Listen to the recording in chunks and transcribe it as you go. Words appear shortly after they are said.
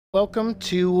Welcome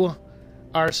to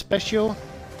our special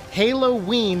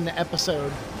Halloween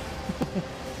episode.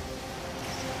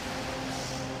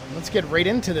 Let's get right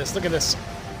into this. Look at this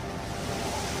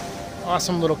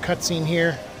awesome little cutscene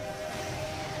here.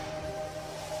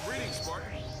 Greetings,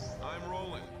 Spartan. I'm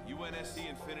Roland, UNSC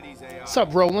Infinity's AI. What's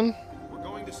up, Roland? We're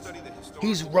going to study the historical...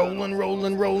 He's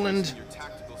Roland. Your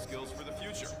tactical skills for the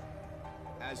future.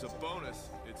 As a bonus,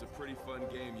 it's a pretty fun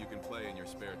game you can play in your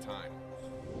spare time.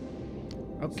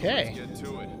 Okay. So let's get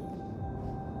to it.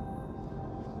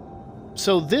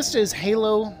 So this is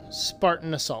Halo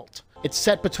Spartan Assault. It's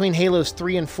set between Halos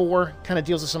 3 and 4, kind of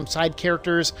deals with some side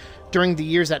characters during the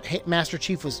years that Master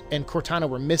Chief and Cortana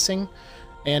were missing,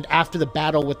 and after the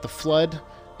battle with the Flood,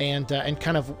 and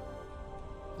kind of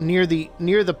near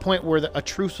the point where a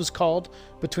truce was called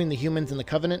between the humans and the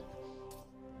Covenant.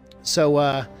 So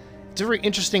it's a very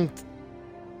interesting,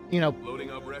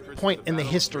 point in the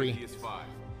history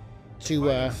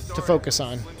to focus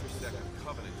on.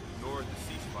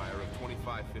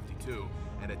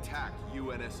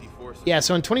 Yeah,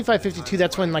 so in 2552,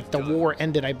 that's when the war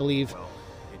ended, I believe.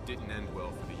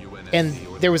 And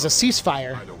there was a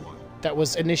ceasefire that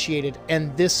was initiated,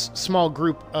 and this small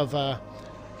group of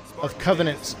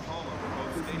Covenants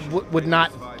would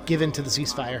not give in to the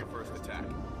ceasefire.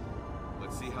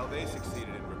 Let's see how they succeeded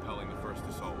in repelling the first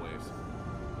assault waves.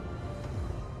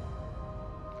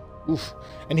 Oof.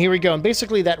 And here we go. And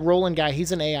basically that Roland guy,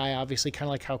 he's an AI, obviously, kind of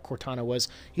like how Cortana was.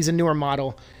 He's a newer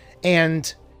model.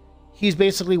 And he's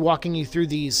basically walking you through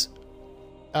these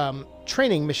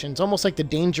training missions, almost like the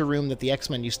danger room that the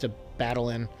X-Men used to battle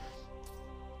in.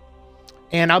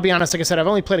 And I'll be honest, like I said, I've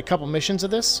only played a couple missions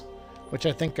of this, which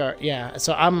I think are, yeah.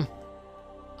 So I'm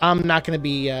not going to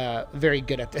be very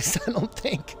good at this, I don't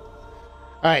think.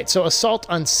 All right, so Assault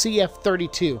on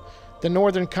CF-32. The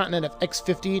northern continent of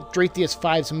X-50, Dratheus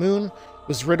 5's moon,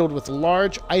 was riddled with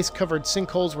large, ice-covered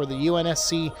sinkholes where the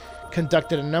UNSC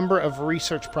conducted a number of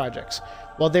research projects.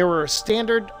 While there were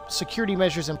standard security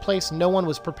measures in place, no one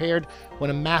was prepared when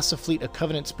a massive fleet of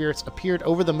Covenant spirits appeared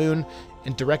over the moon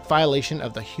in direct violation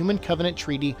of the Human-Covenant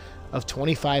Treaty of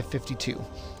 2552.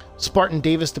 Spartan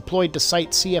Davis, deployed to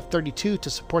Site CF-32 to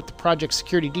support the project's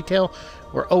security detail,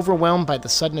 were overwhelmed by the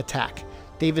sudden attack.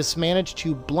 Davis managed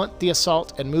to blunt the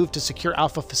assault and move to secure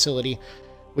Alpha facility,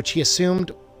 which he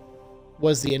assumed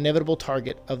was the inevitable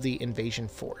target of the invasion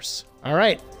force. All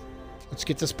right, let's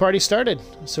get this party started.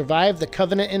 Survive the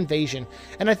Covenant invasion.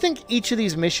 And I think each of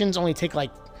these missions only take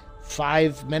like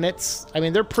 5 minutes. I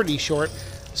mean, they're pretty short.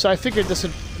 So I figured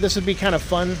this would be kind of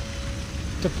fun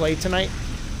to play tonight.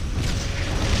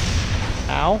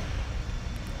 Ow.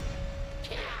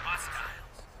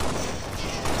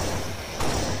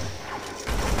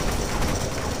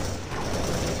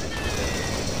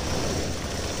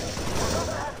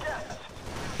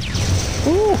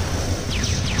 Ooh.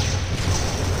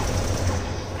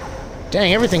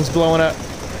 Dang, everything's blowing up.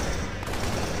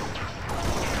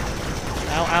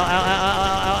 Ow, ow, ow, ow, ow,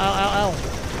 ow, ow, ow,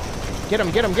 ow. Get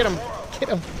him, get him, get him, get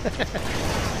him.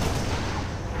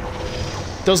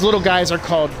 Those little guys are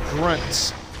called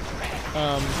grunts.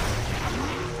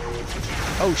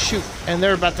 Oh, shoot. And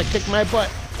they're about to kick my butt.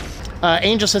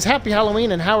 Angel says, Happy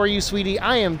Halloween, and how are you, sweetie?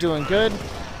 I am doing good,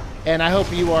 and I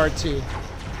hope you are, too.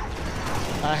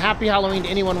 Happy Halloween to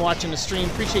anyone watching the stream.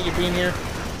 Appreciate you being here.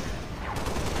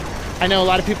 I know a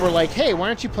lot of people are like, hey, why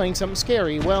aren't you playing something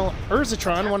scary? Well,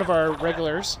 Urzatron, one of our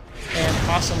regulars and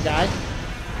awesome guy,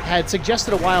 had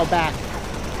suggested a while back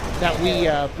that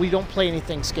we don't play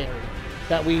anything scary,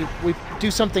 that we do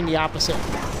something the opposite.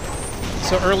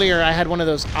 So earlier I had one of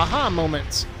those aha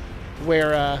moments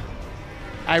where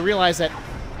I realized that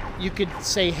you could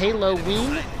say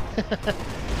Halloween.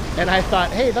 And I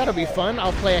thought, hey, that'll be fun.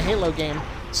 I'll play a Halo game.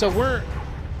 So we're...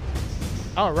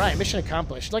 All right, mission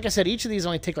accomplished. Like I said, each of these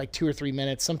only take like 2 or 3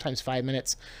 minutes, sometimes 5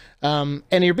 minutes. And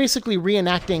you're basically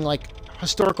reenacting like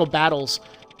historical battles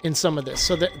in some of this.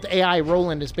 So the AI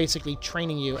Roland is basically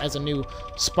training you as a new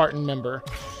Spartan member.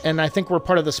 And I think we're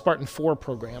part of the Spartan 4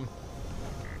 program.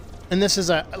 And this is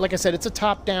like I said, it's a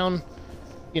top-down,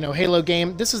 Halo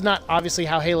game. This is not obviously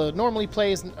how Halo normally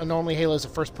plays. Normally Halo is a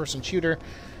first-person shooter.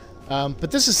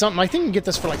 But this is something, I think you can get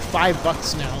this for like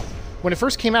 $5 now. When it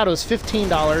first came out, it was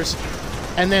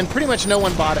 $15, and then pretty much no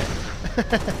one bought it.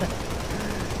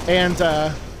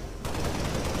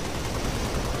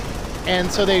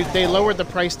 and so they lowered the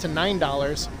price to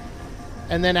 $9,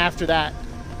 and then after that,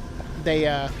 they,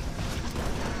 oh,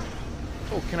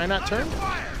 can I not turn?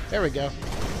 There we go.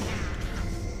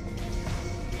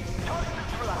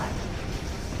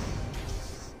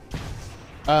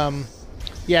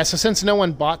 Yeah, so since no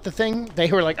one bought the thing,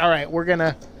 they were like, all right, we're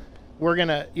we're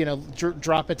gonna, you know,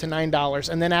 drop it to $9,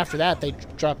 and then after that, they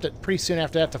dropped it pretty soon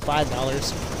after that to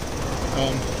 $5,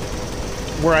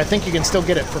 where I think you can still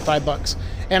get it for $5.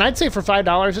 And I'd say for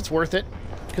 $5, it's worth it,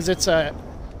 because it's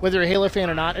whether you're a Halo fan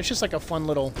or not, it's just like a fun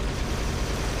little.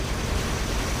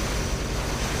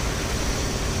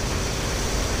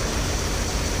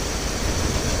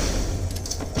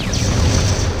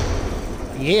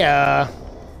 Yeah.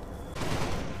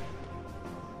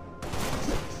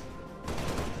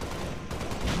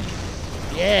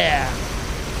 Yeah.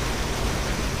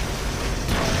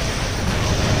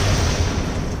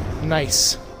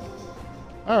 Nice.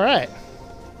 All right.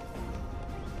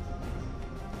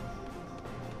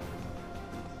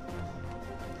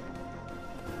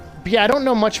 But yeah, I don't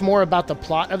know much more about the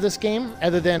plot of this game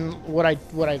other than what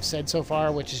I've said so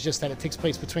far, which is just that it takes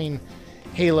place between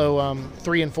Halo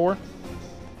 3 and 4.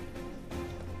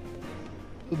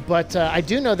 But I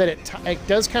do know that it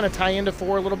does kind of tie into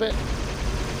 4 a little bit.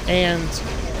 And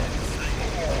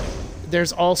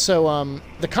there's also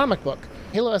the comic book.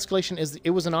 Halo Escalation it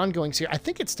was an ongoing series. I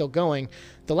think it's still going.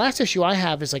 The last issue I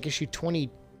have is like issue 20,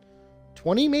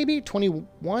 maybe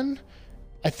 21.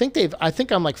 I think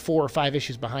I'm like 4 or 5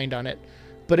 issues behind on it.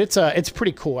 But it's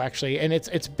pretty cool actually, and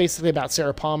it's basically about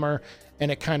Sarah Palmer, and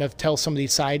it kind of tells some of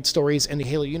these side stories in the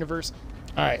Halo universe.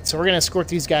 All right, so we're gonna escort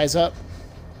these guys up.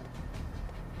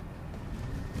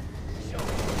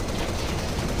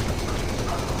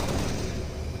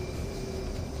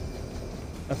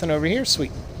 Nothing over here?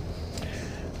 Sweet.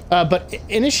 But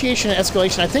Initiation and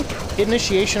Escalation, I think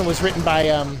Initiation was written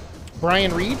by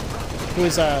Brian Reed, who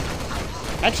is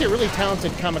actually a really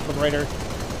talented comic book writer.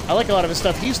 I like a lot of his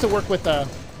stuff. He used to work with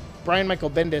Brian Michael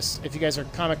Bendis, if you guys are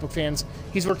comic book fans.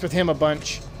 He's worked with him a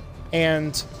bunch.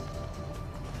 And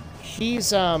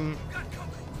he's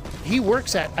he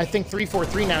works at, I think,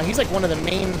 343 now. He's like one of the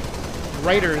main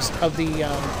writers of the,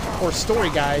 or story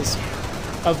guys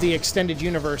of the extended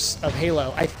universe of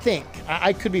Halo, I think.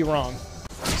 I could be wrong.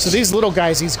 So these little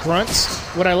guys, these grunts,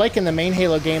 what I like in the main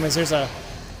Halo game is there's a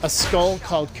skull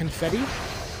called Confetti.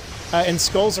 And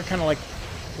skulls are kind of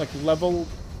like level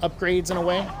upgrades in a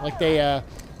way. Like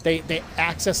they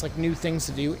access like new things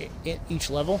to do in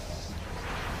each level.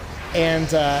 And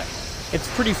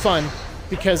it's pretty fun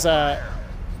because the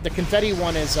Confetti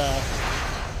one is...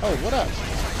 oh, what up?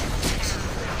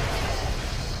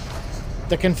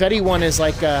 The Confetti one is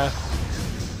like,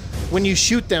 when you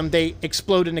shoot them, they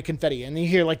explode into confetti, and you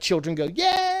hear like children go,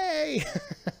 "Yay!"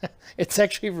 It's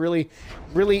actually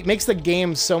really makes the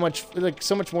game so much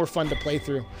more fun to play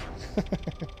through.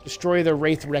 Destroy the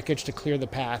Wraith wreckage to clear the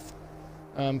path.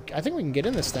 I think we can get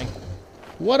in this thing.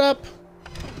 What up?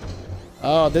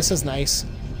 Oh, this is nice.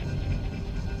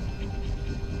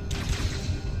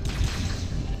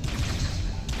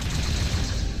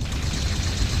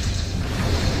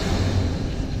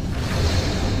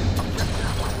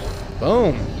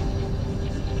 Boom.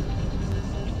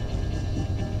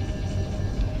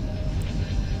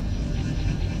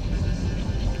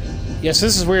 Yes,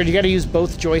 this is weird. You got to use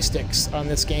both joysticks on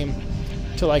this game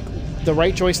to, like, the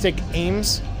right joystick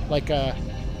aims like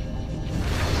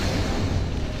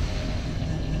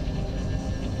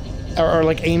or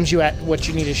like aims you at what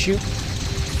you need to shoot.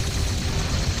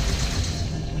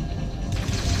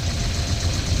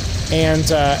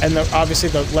 And obviously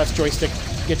the left joystick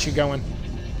gets you going.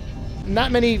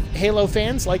 Not many Halo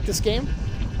fans like this game.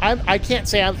 I can't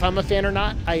say if I'm a fan or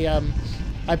not.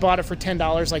 I bought it for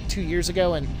 $10 like 2 years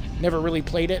ago and never really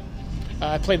played it.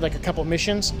 I played like a couple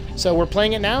missions, so we're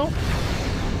playing it now,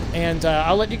 and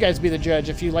I'll let you guys be the judge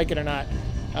if you like it or not.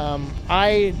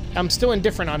 I'm still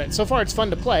indifferent on it. So far, it's fun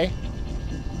to play.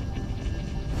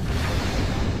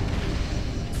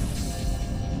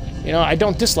 You know, I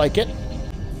don't dislike it.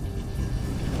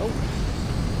 Oh.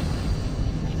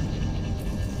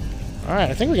 All right,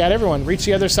 I think we got everyone. Reach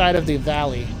the other side of the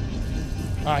valley.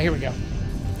 Here we go.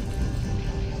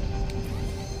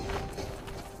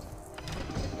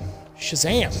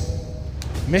 Shazam!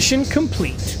 Mission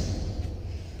complete.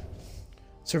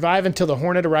 Survive until the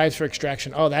Hornet arrives for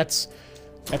extraction. Oh, that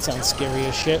sounds scary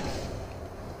as shit.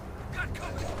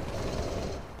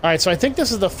 Alright, so I think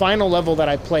this is the final level that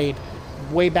I played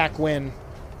way back when.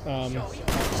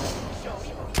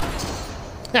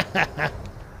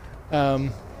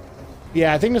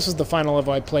 Yeah, I think this is the final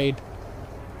level I played.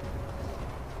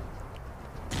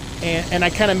 And I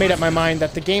kind of made up my mind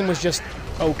that the game was just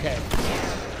okay.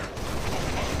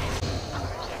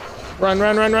 Run,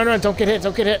 run, run, run, run. Don't get hit,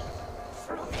 don't get hit.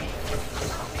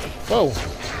 Whoa.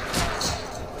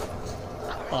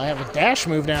 Oh, I have a dash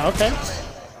move now. Okay.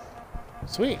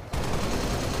 Sweet.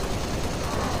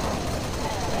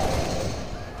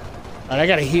 Alright, I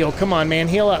gotta heal. Come on, man.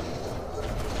 Heal up.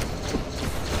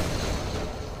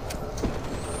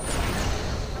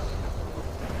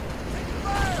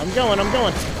 I'm going, I'm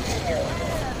going.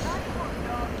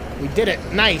 We did it.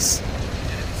 Nice.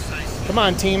 Come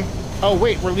on, team. Oh,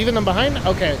 wait, we're leaving them behind?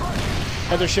 Okay.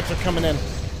 Other ships are coming in.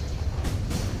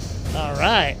 All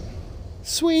right.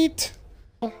 Sweet.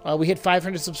 We hit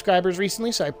 500 subscribers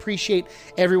recently, so I appreciate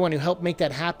everyone who helped make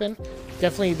that happen.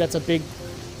 Definitely, that's a big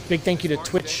thank you to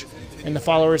Twitch and the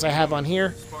followers I have on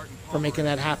here for making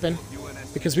that happen.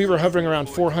 Because we were hovering around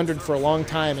 400 for a long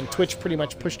time, and Twitch pretty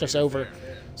much pushed us over.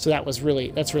 So that's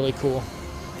really cool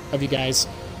of you guys.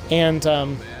 And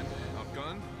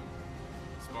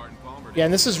yeah,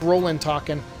 and this is Roland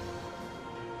talking.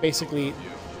 Basically,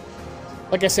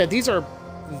 like I said, these are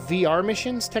VR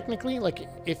missions technically. Like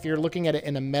if you're looking at it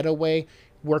in a meta way,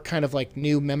 we're kind of like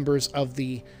new members of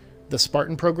the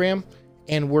Spartan program,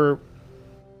 and we're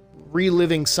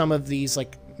reliving some of these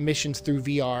like missions through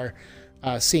VR,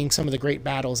 seeing some of the great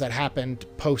battles that happened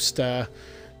post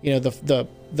you know,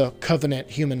 the Covenant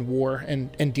human war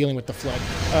and dealing with the flood.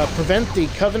 Prevent the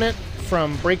Covenant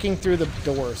from breaking through the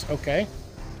doors. Okay.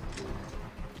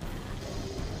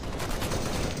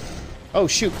 Oh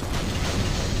shoot.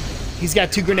 He's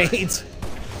got 2 grenades.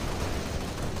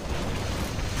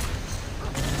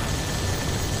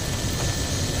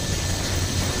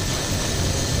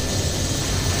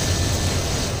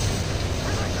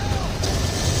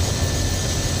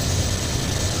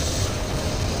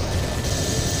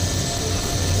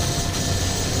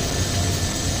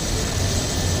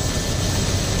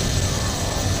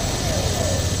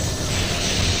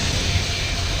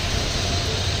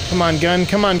 Come on, gun.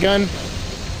 Come on, gun.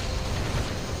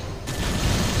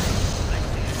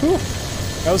 Whew.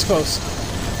 That was close.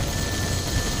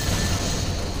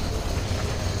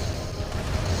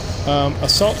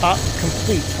 Assault op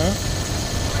complete, huh?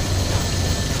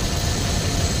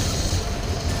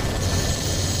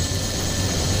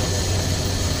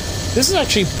 This is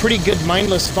actually pretty good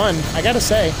mindless fun, I gotta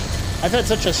say. I've had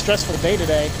such a stressful day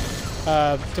today.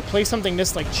 To play something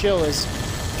this like chill is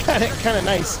kind of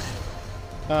nice.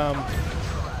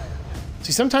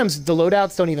 See, sometimes the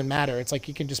loadouts don't even matter. It's like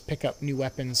you can just pick up new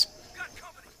weapons.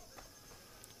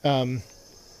 What's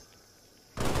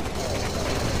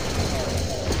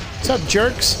up,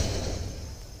 jerks?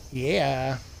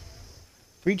 Yeah.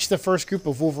 Reach the first group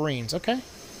of Wolverines. Okay.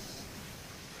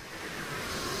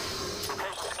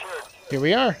 Here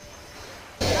we are.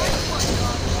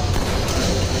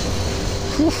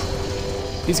 Whew.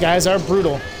 These guys are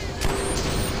brutal.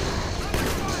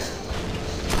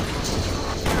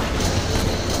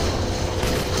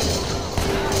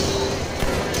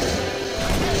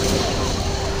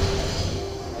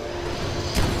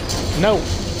 No,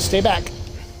 stay back.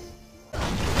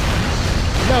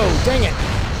 No, dang it.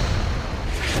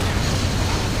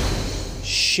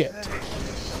 Shit.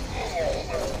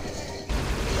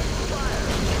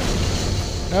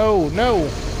 No, no.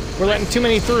 We're letting too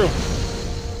many through.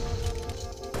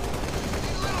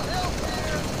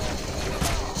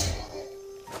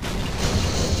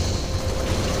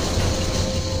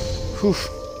 Whew.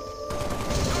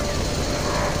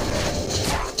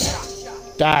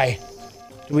 Die.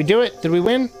 Did we do it? Did we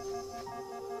win?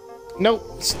 Nope.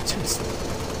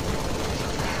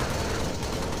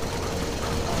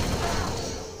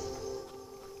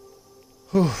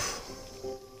 Whew.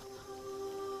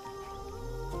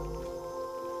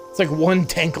 It's like 1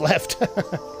 tank left.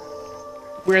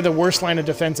 We're the worst line of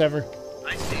defense ever.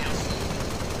 I see him.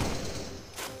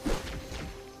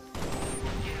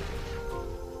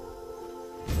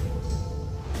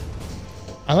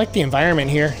 I like the environment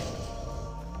here.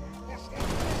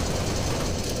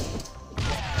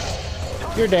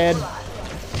 You're dead.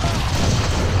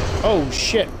 Oh,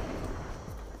 shit.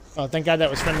 Oh, thank God that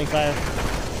was friendly fire.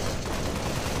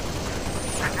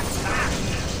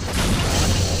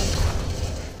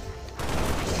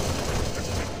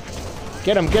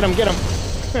 Get him, get him, get him.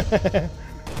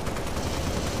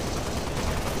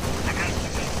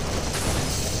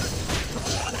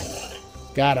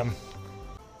 Got him.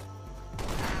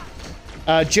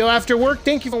 Joe after work,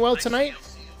 thank you for well tonight.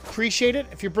 Appreciate it.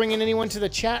 If you're bringing anyone to the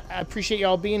chat, I appreciate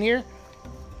y'all being here.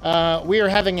 We are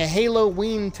having a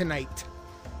Halloween tonight.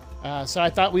 So I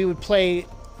thought we would play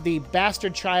the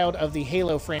bastard child of the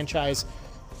Halo franchise,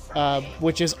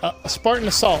 which is Spartan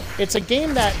Assault. It's a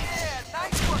game that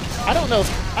I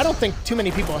don't think too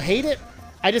many people hate it.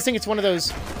 I just think it's one of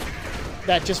those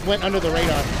that just went under the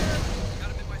radar.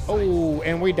 Oh,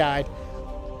 and we died.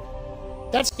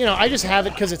 That's, you know, I just have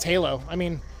it because it's Halo. I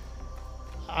mean,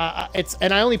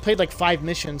 and I only played like 5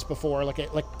 missions before.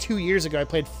 Like 2 years ago, I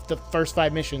played the first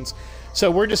 5 missions. So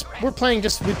we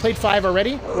played 5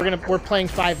 already. We're playing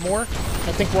 5 more.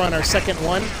 I think we're on our second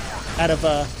one out of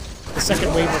the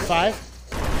second wave of 5.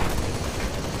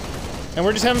 And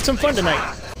we're just having some fun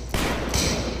tonight.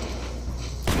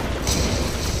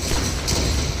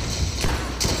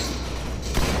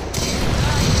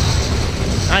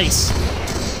 Nice.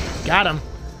 Got him.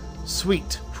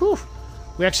 Sweet. Whew.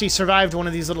 We actually survived one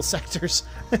of these little sectors.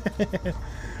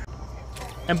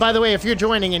 And by the way, if you're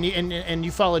joining and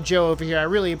you follow Joe over here, I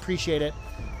really appreciate it.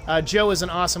 Joe is an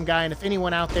awesome guy, and if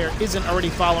anyone out there isn't already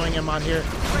following him on here,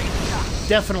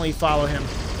 definitely follow him.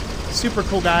 Super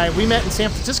cool guy. We met in San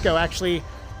Francisco, actually,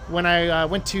 when I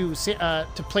went to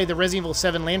play the Resident Evil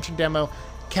 7 Lantern demo.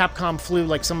 Capcom flew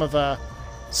like some of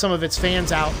its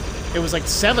fans out. It was like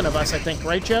 7 of us, I think,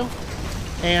 right, Joe?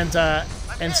 And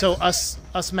so us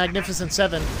Magnificent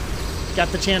 7 got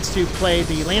the chance to play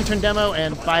the Lantern demo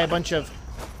and buy a bunch of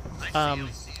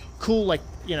cool, like,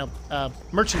 you know,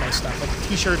 merchandise stuff, like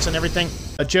t-shirts and everything.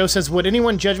 Joe says, would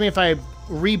anyone judge me if I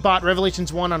rebought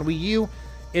Revelations 1 on Wii U?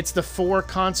 It's the fourth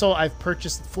console I've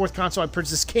purchased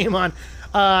this game on.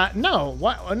 No.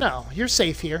 What? No. You're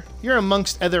safe here. You're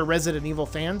amongst other Resident Evil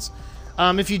fans.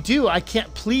 If you do,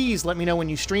 please let me know when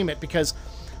you stream it, because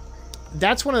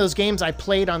that's one of those games I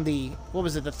played on the, what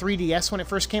was it, the 3DS when it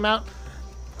first came out?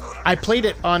 I played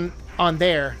it on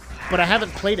there, but I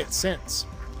haven't played it since.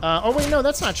 Oh wait, no,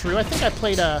 that's not true. I think I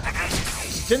played,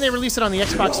 didn't they release it on the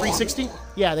Xbox 360?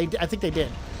 Yeah, I think they did.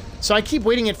 So I keep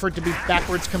waiting for it to be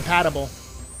backwards compatible.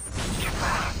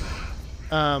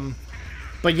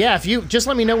 But yeah, if you, just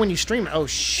let me know when you stream it. Oh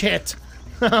shit.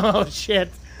 Oh shit.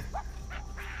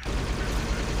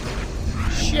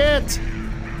 Shit!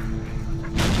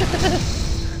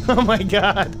 Oh my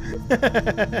god.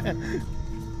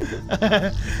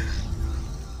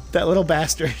 That little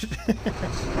bastard.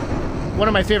 One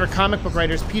of my favorite comic book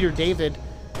writers, Peter David,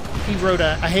 he wrote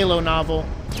a Halo novel,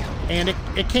 and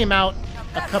it came out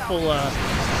a couple, I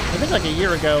think like a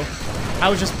year ago. I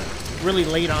was just really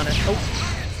late on it.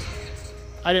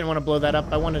 Oh, I didn't want to blow that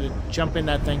up. I wanted to jump in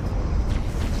that thing.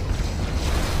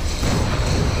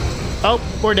 Oh,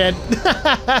 we're dead.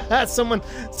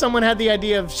 Someone had the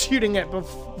idea of shooting it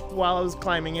while I was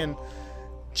climbing in.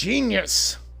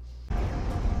 Genius.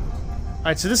 All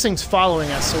right, so this thing's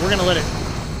following us, so we're gonna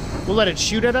we'll let it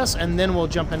shoot at us, and then we'll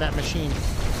jump in that machine.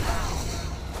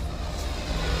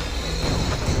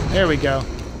 There we go.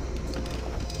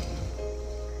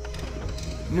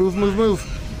 Move, move, move.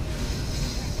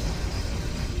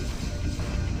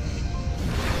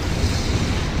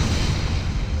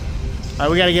 All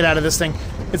right, we gotta get out of this thing.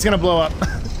 It's gonna blow up.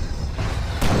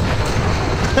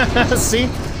 See?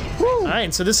 Woo. All right,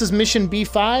 and so this is mission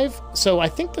B5. So I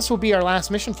think this will be our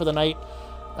last mission for the night.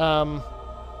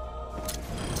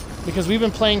 Because we've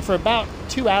been playing for about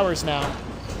 2 hours now.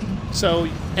 So,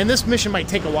 and this mission might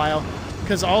take a while,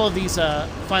 because all of these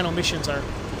final missions are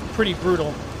pretty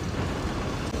brutal.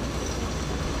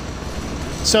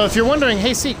 So if you're wondering,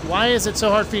 hey Seek, why is it so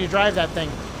hard for you to drive that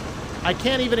thing? I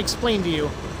can't even explain to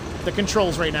you the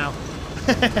controls right now.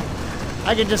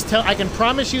 I can just tell, I can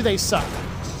promise you they suck.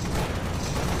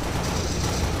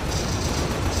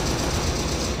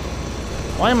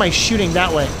 Why am I shooting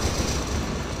that way?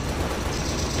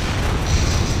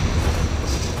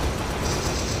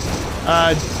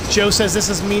 Joe says this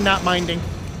is me not minding.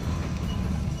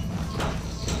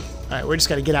 Alright, we're just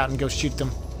gotta get out and go shoot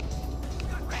them.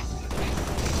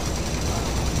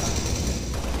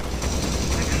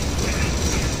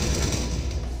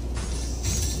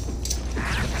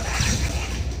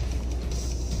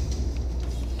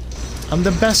 I'm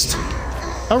the best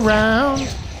around,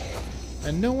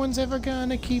 and no one's ever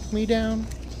gonna keep me down.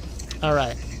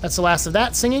 Alright, that's the last of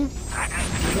that singing.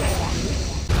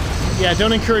 Yeah,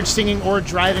 don't encourage singing or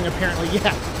driving, apparently.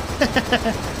 Yeah.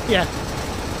 Yeah.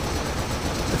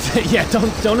 Yeah,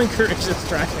 don't encourage this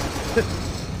driving.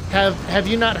 Have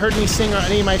you not heard me sing on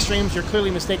any of my streams? You're clearly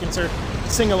mistaken, sir.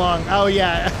 Sing along. Oh,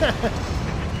 yeah.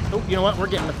 Oh, you know what? We're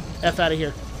getting the F out of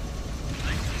here.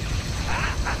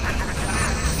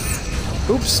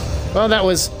 Oops. Well, that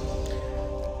was...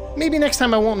 Maybe next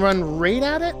time I won't run right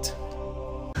at it.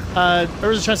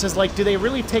 Urzatron says, like, do they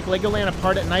really take Legoland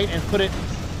apart at night and put it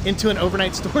into an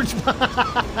overnight storage box?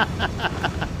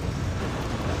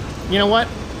 You know what?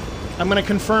 I'm going to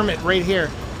confirm it right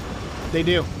here. They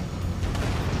do.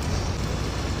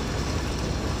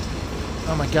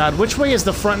 Oh my god. Which way is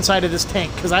the front side of this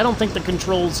tank? Because I don't think the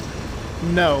controls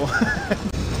know.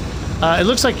 It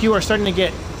looks like you are starting to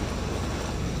get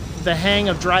the hang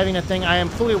of driving a thing. I am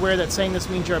fully aware that saying this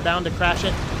means you are bound to crash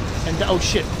it. And oh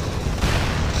shit.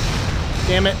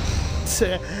 Damn it.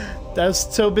 I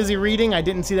was so busy reading, I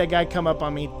didn't see that guy come up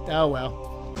on me. Oh well.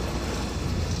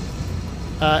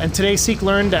 And today Seek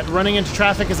learned that running into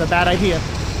traffic is a bad idea.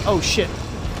 Oh shit.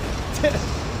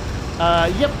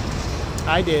 Yep.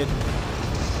 I did.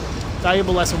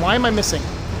 Valuable lesson. Why am I missing?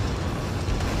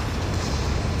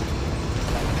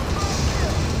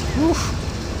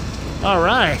 Oof. All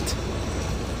right.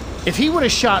 If he would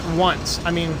have shot once,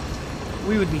 I mean,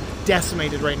 we would be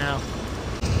decimated right now.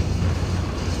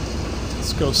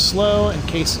 Let's go slow in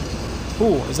case...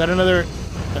 Ooh, is that another...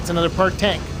 That's another parked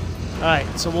tank. All right,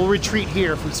 so we'll retreat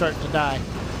here if we start to die.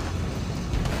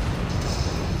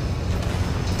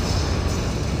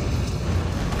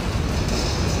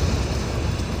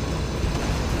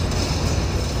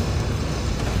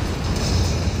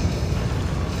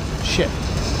 Shit.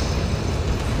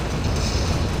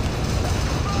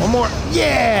 One more.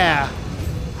 Yeah!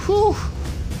 Whew.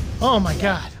 Oh my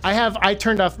god. I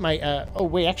turned off my, oh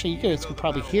wait, actually you guys can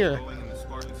probably hear.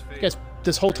 You guys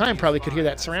this whole time probably could hear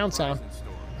that surround sound.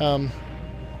 I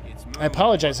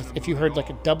apologize if you heard like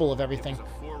a double of everything.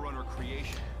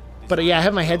 But yeah, I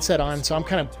have my headset on, so I'm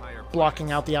kind of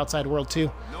blocking out the outside world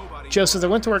too. Joe says, I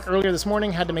went to work earlier this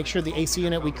morning, had to make sure the AC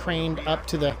unit we craned up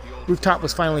to the rooftop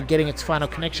was finally getting its final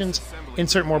connections.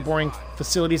 Insert more boring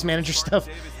facilities manager stuff.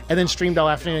 And then streamed all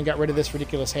afternoon and got rid of this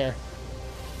ridiculous hair.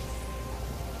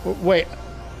 Wait.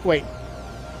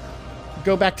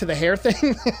 Go back to the hair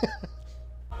thing?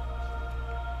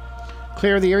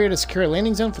 Clear the area to secure a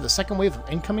landing zone for the second wave of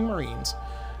incoming Marines.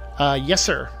 Yes,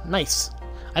 sir. Nice.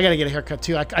 I gotta get a haircut,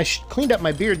 too. I cleaned up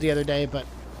my beard the other day, but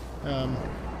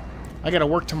I gotta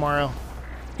work tomorrow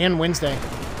and Wednesday.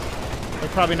 They're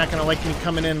probably not gonna like me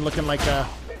coming in looking like a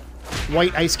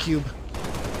white ice cube.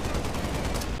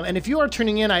 And if you are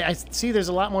tuning in, I see there's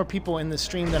a lot more people in the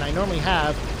stream than I normally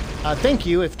have. Thank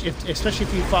you, especially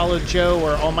if you followed Joe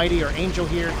or Almighty or Angel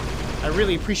here. I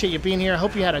really appreciate you being here. I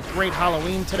hope you had a great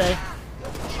Halloween today.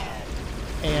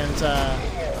 And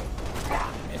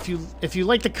if you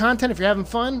like the content, if you're having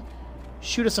fun,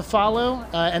 shoot us a follow.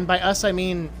 And by us, I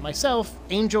mean myself,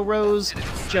 Angel Rose,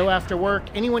 Joe After Work,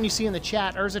 anyone you see in the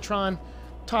chat, Urzatron.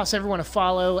 Toss everyone a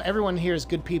follow. Everyone here is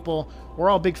good people. We're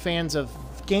all big fans of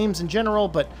games in general,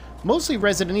 but mostly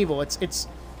Resident Evil.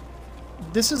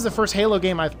 This is the first Halo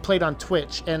game I've played on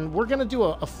Twitch, and we're gonna do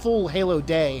a full Halo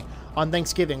day on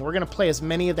Thanksgiving. We're gonna play as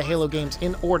many of the Halo games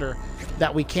in order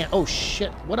that we can. Oh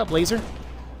shit! What up, Laser?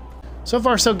 So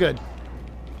far, so good.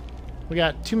 We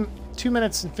got 2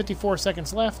 minutes and 54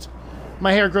 seconds left.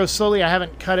 My hair grows slowly. I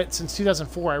haven't cut it since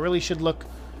 2004. I really should look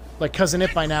like Cousin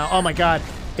It by now. Oh my god!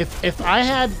 If I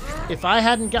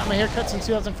hadn't got my hair cut since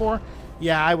 2004.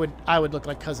 Yeah, I would look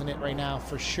like Cousin It right now,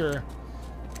 for sure.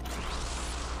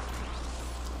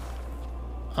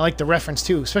 I like the reference,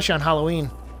 too, especially on Halloween.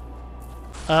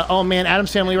 Oh, man,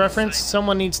 Addams Family reference?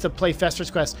 Someone needs to play Fester's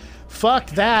Quest.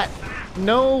 Fuck that.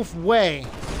 No way.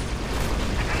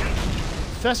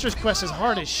 Fester's Quest is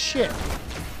hard as shit.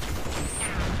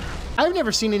 I've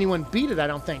never seen anyone beat it, I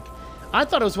don't think. I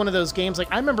thought it was one of those games,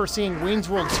 like, I remember seeing Wayne's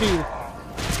World 2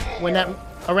 when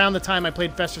around the time I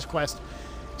played Fester's Quest.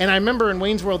 And I remember in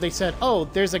Wayne's World they said, oh,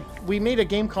 we made a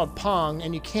game called Pong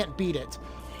and you can't beat it.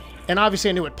 And obviously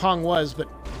I knew what Pong was, but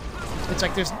it's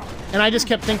like and I just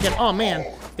kept thinking, oh man,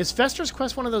 is Fester's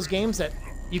Quest one of those games that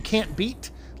you can't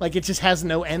beat? Like it just has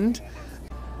no end?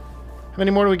 How many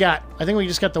more do we got? I think we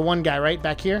just got the one guy, right?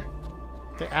 Back here?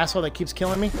 The asshole that keeps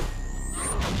killing me?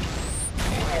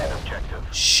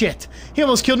 Shit. He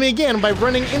almost killed me again by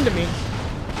running into me.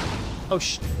 Oh,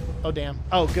 oh damn.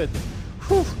 Oh, good.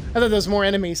 Whew. I thought there was more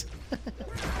enemies. I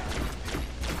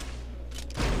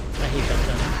hate that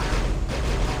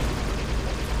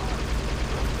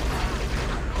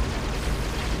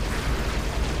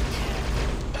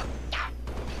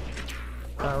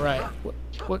gun. Alright.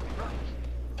 What?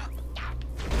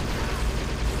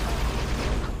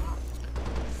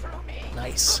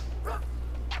 Nice.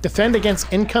 Defend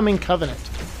against incoming Covenant.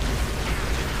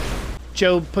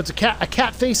 Joe puts a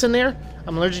cat face in there.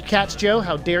 I'm allergic to cats, Joe.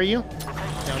 How dare you? No,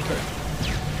 I'm kidding.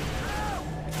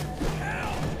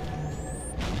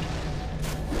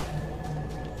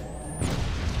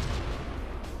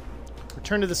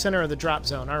 Return to the center of the drop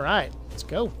zone. All right, let's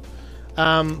go.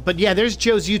 But yeah, there's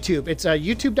Joe's YouTube. It's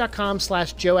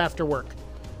youtube.com/JoeAfterWork.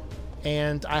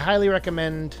 And I highly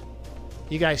recommend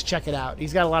you guys check it out.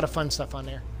 He's got a lot of fun stuff on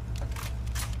there.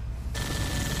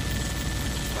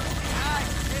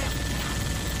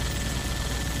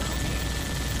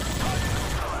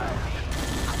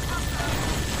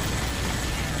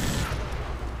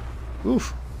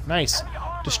 Oof, nice.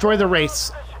 Destroy the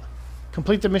wraiths.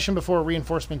 Complete the mission before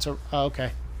reinforcements are... Oh,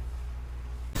 okay.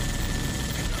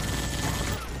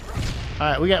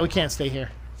 Alright, we can't stay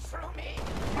here.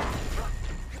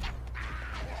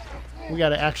 We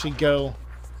gotta actually go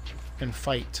and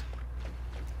fight.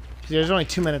 There's only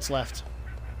 2 minutes left.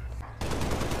 Well,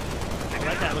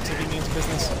 that guy looks like he means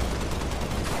business.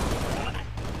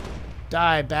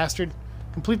 Die, bastard.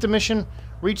 Complete the mission.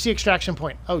 Reach the extraction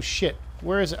point. Oh, shit.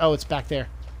 Where is it? Oh, it's back there.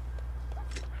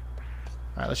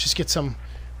 Alright, let's just get some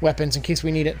weapons in case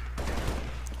we need it.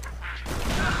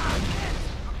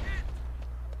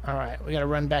 Alright, we gotta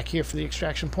run back here for the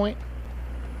extraction point.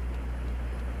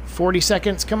 40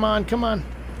 seconds. Come on, come on.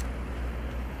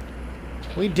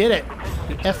 We did it.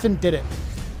 We effing did it.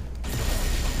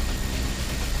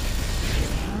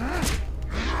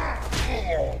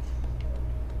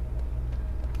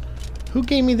 Who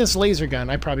gave me this laser gun?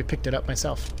 I probably picked it up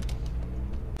myself.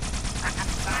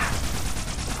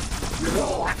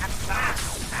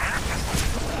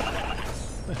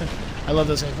 I love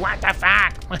those things. What the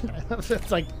fuck?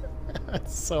 It's like,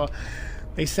 it's so,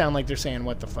 they sound like they're saying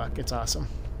what the fuck. It's awesome.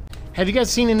 Have you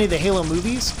guys seen any of the Halo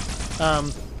movies?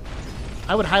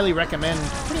 I would highly recommend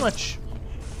pretty much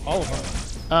all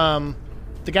of them.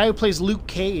 The guy who plays Luke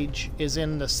Cage is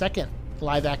in the second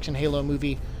live-action Halo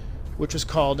movie, which was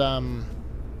called, oh,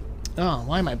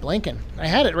 why am I blanking? I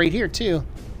had it right here, too,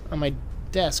 on my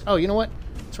desk. Oh, you know what?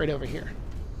 It's right over here.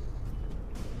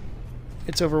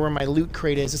 It's over where my loot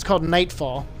crate is. It's called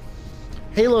Nightfall.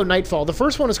 Halo Nightfall. The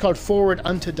first one is called Forward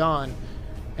Unto Dawn,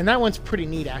 and that one's pretty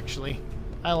neat, actually.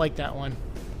 I like that one.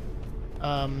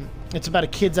 It's about a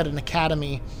kids at an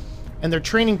academy, and they're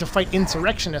training to fight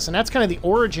insurrectionists, and that's kind of the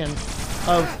origin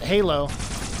of Halo.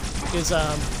 Is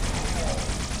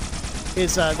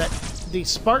that the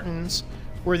Spartans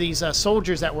were these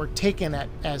soldiers that were taken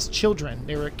as children.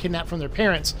 They were kidnapped from their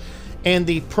parents, and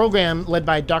the program led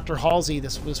by Dr. Halsey,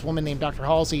 this woman named Dr.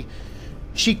 Halsey,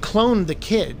 she cloned the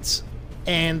kids,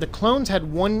 and the clones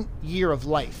had 1 year of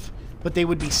life, but they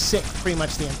would be sick pretty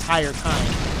much the entire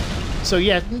time. So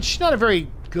yeah, she's not a very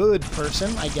good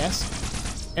person, I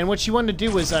guess. And what she wanted to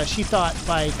do was, she thought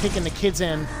by taking the kids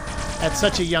in at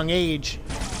such a young age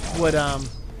would,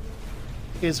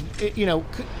 you know,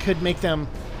 could make them,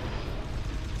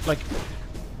 like,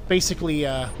 basically,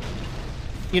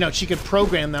 you know, she could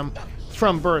program them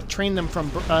from birth, train them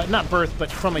from, not birth,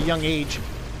 but from a young age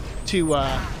to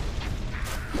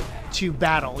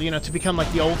battle, you know, to become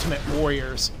like the ultimate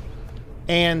warriors.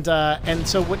 And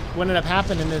so what ended up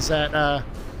happening is that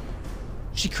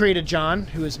she created John,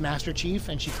 who is Master Chief,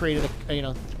 and she created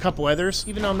a couple others.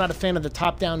 Even though I'm not a fan of the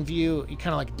top-down view, you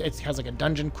kind of like, it has like a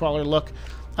dungeon crawler look.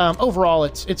 Overall,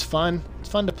 it's fun. It's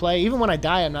fun to play. Even when I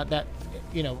die, I'm not that,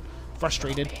 you know,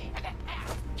 frustrated.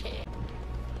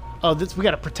 Oh, we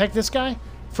got to protect this guy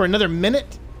for another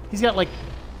minute. He's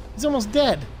almost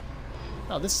dead.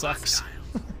 Oh, this sucks.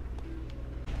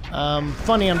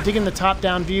 Funny, I'm digging the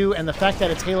top-down view and the fact that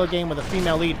it's Halo game with a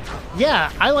female lead.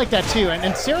 Yeah, I like that too.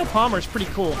 And Sarah Palmer is pretty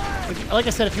cool. Like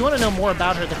I said, if you want to know more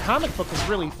about her, the comic book is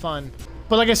really fun.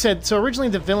 But like I said, so originally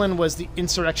the villain was the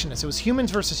insurrectionists. It was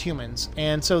humans versus humans.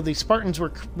 And so the Spartans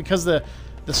were, because the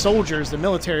soldiers, the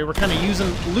military, were kind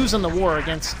of losing the war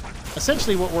against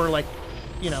essentially what were like,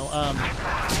 you know,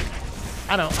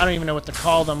 I don't even know what to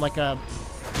call them, like a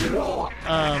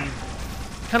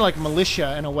kind of like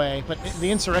militia in a way, but the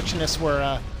insurrectionists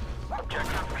were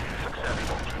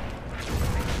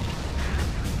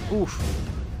oof,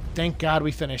 thank God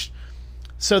we finished.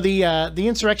 So the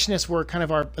insurrectionists were kind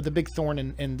of the big thorn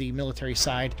in the military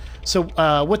side. So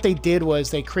what they did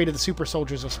was they created the super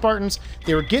soldiers of Spartans.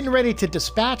 They were getting ready to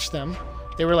dispatch them.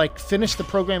 They were like finished the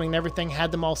programming and everything,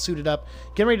 had them all suited up,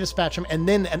 getting ready to dispatch them, and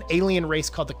then an alien race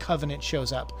called the Covenant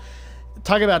shows up.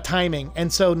 Talk about timing.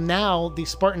 And so now the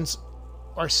Spartans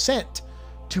are sent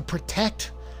to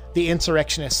protect the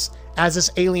insurrectionists as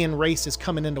this alien race is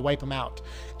coming in to wipe them out.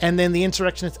 And then the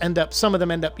insurrectionists some of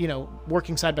them end up, you know,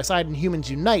 working side by side, and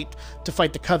humans unite to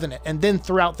fight the Covenant. And then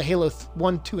throughout the Halo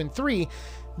 1, 2, and 3,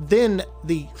 then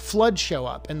the Flood show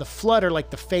up, and the Flood are like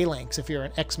the Phalanx. If you're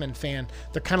an X-Men fan,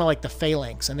 they're kind of like the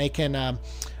Phalanx, and they can,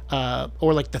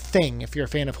 or like the Thing. If you're a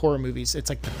fan of horror movies, it's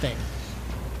like the Thing,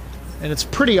 and it's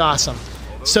pretty awesome.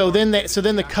 So then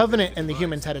the Covenant and the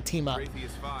humans had to team up,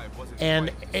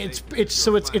 and it's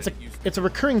a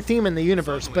recurring theme in the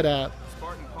universe. But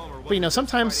you know,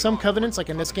 sometimes some Covenants, like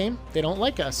in this game, they don't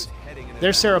like us.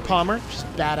 There's Sarah Palmer, she's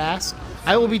badass.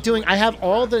 I have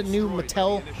all the new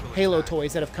Mattel Halo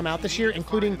toys that have come out this year,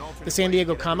 including the San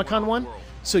Diego Comic-Con one.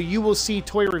 So you will see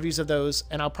toy reviews of those,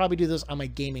 and I'll probably do those on my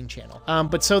gaming channel.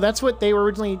 But so that's what they were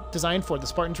originally designed for. The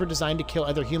Spartans were designed to kill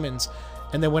other humans.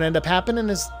 And then what ended up happening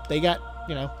is they got,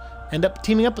 you know, end up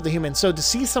teaming up with the humans. So to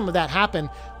see some of that happen,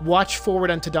 watch Forward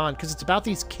Unto Dawn, because it's about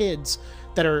these kids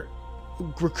that are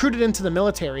recruited into the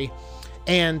military,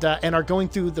 and are going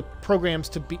through the programs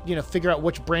to be, figure out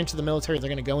which branch of the military they're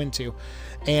going to go into,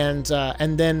 and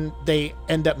then they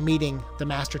end up meeting the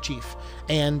Master Chief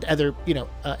and other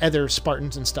other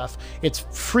Spartans and stuff. It's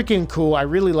freaking cool. I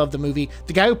really love the movie.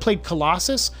 The guy who played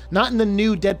Colossus, not in the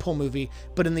new Deadpool movie,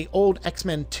 but in the old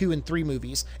X-Men 2 and 3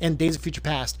 movies and Days of Future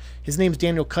Past, his name's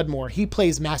Daniel Cudmore. He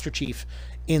plays Master Chief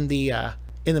in the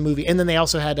movie. And then they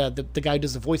also had the guy who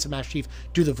does the voice of Master Chief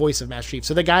do the voice of Master Chief.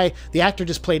 So the actor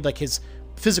just played like his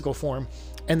physical form,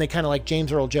 and they kind of like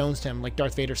James Earl Jones him, like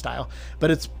Darth Vader style.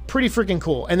 But it's pretty freaking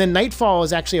cool. And then Nightfall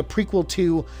is actually a prequel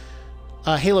to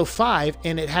Halo 5,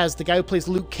 and it has the guy who plays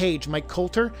Luke Cage, Mike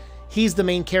Coulter. He's the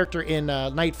main character in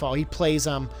Nightfall. He plays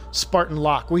Spartan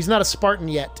Locke. Well, he's not a Spartan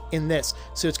yet in this,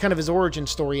 so it's kind of his origin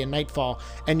story in Nightfall,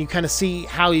 and you kind of see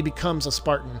how he becomes a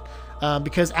Spartan.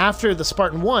 Because after the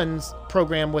Spartan 1's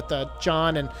program with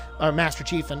John and Master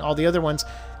Chief and all the other ones,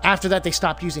 after that they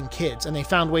stopped using kids, and they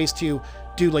found ways to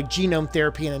do like genome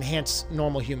therapy and enhance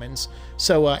normal humans.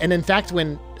 So, and in fact,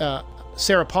 when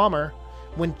Sarah Palmer,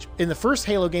 when in the first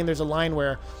Halo game, there's a line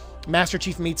where Master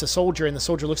Chief meets a soldier, and the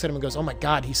soldier looks at him and goes, "Oh my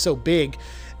God, he's so big."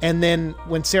 And then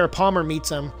when Sarah Palmer meets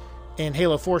him in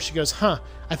Halo 4, she goes, "Huh,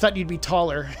 I thought you'd be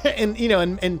taller." And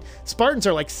and Spartans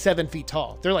are like 7 feet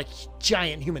tall. They're like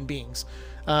giant human beings.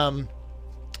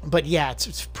 But yeah,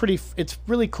 it's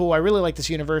really cool. I really like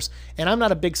this universe, and I'm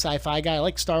not a big sci-fi guy. I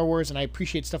like Star Wars, and I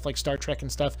appreciate stuff like Star Trek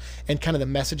and stuff, and kind of the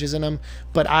messages in them.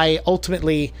 But I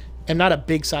ultimately am not a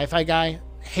big sci-fi guy.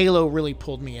 Halo really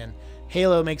pulled me in.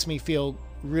 Halo makes me feel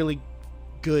really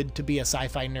good to be a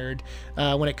sci-fi nerd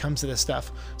when it comes to this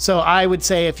stuff. So I would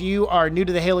say if you are new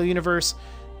to the Halo universe,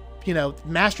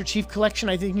 Master Chief Collection,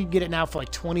 I think you can get it now for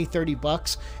like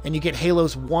 $20-30, and you get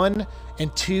Halos 1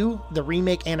 and 2, the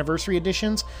remake anniversary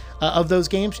editions of those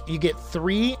games. You get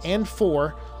 3 and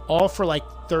 4, all for like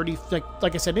 30,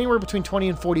 like I said, anywhere between $20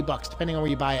 and $40, depending on where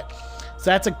you buy it.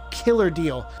 So that's a killer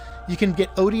deal. You can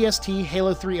get ODST,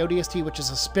 Halo 3 ODST, which is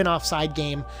a spin-off side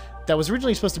game that was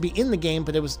originally supposed to be in the game,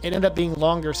 but it ended up being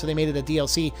longer, so they made it a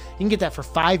DLC. You can get that for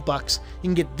 $5. You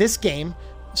can get this game,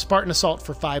 Spartan Assault,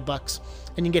 for $5,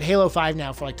 and you can get Halo 5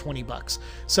 now for like $20.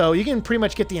 So you can pretty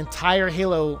much get the entire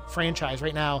Halo franchise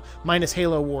right now, minus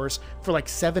Halo Wars, for like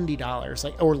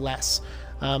 $70, or less.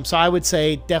 So I would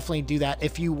say definitely do that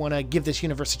if you want to give this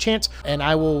universe a chance, and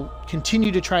I will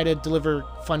continue to try to deliver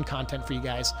fun content for you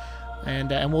guys,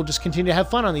 and we'll just continue to have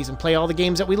fun on these and play all the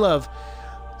games that we love.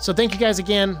 So thank you guys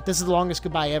again. This is the longest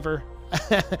goodbye ever.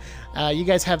 You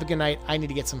guys have a good night. I need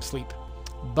to get some sleep.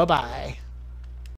 Bye-bye.